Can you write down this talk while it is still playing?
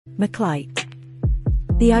Bakelite.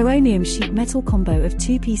 The IRONIUM sheet metal combo of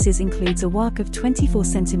 2 pieces includes a wok of 24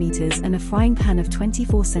 cm and a frying pan of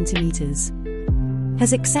 24 cm.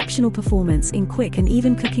 Has exceptional performance in quick and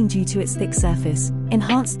even cooking due to its thick surface,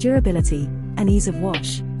 enhanced durability, and ease of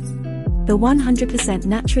wash. The 100%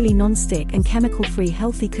 naturally non-stick and chemical-free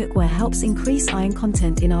healthy cookware helps increase iron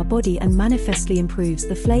content in our body and manifestly improves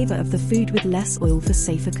the flavor of the food with less oil for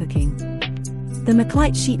safer cooking. The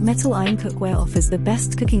Bakelite sheet metal iron cookware offers the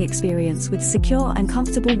best cooking experience with secure and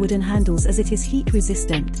comfortable wooden handles as it is heat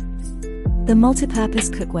resistant. The multi-purpose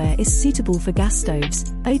cookware is suitable for gas stoves,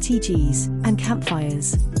 OTGs, and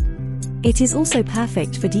campfires. It is also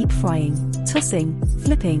perfect for deep frying, tossing,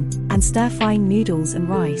 flipping, and stir-frying noodles and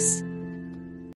rice.